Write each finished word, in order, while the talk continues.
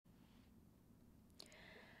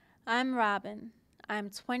I'm Robyn.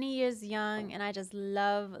 I'm 20 years young and I just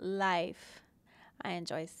love life. I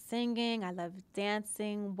enjoy singing, I love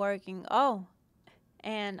dancing, working. Oh,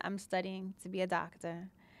 and I'm studying to be a doctor.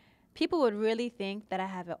 People would really think that I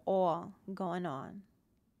have it all going on.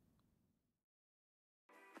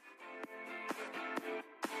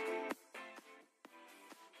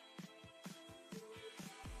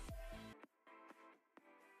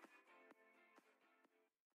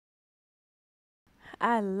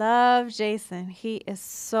 I love Jason. He is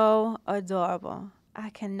so adorable. I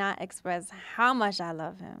cannot express how much I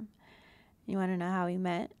love him. You want to know how we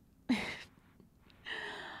met?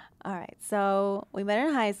 All right, so we met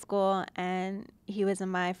in high school, and he was in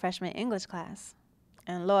my freshman English class.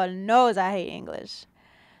 And Lord knows I hate English.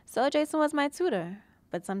 So Jason was my tutor,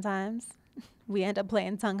 but sometimes we end up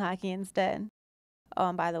playing tongue hockey instead. Oh,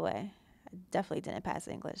 and by the way, I definitely didn't pass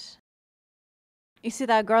English. You see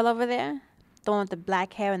that girl over there? The one with the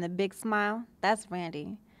black hair and the big smile? That's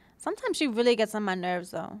Randy. Sometimes she really gets on my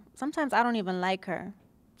nerves, though. Sometimes I don't even like her.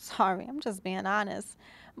 Sorry, I'm just being honest.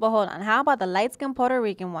 But hold on, how about the light skinned Puerto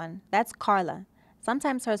Rican one? That's Carla.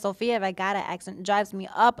 Sometimes her Sofia Vergara accent drives me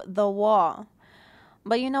up the wall.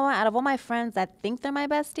 But you know what? Out of all my friends that think they're my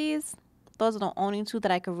besties, those are the only two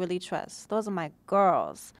that I could really trust. Those are my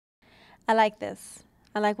girls. I like this.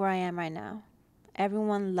 I like where I am right now.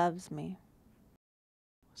 Everyone loves me.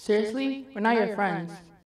 Seriously? We're not your friends.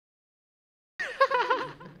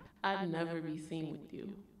 I'd never be seen with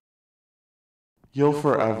you. You'll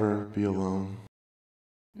forever be alone.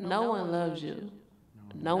 No one loves you.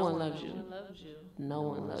 No one loves you. No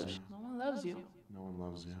one loves you. No one loves you. No one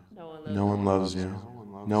loves you. No one No one loves you.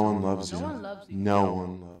 No one loves you. No one loves you. No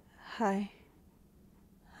one loves you. Hi,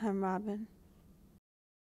 I'm Robyn.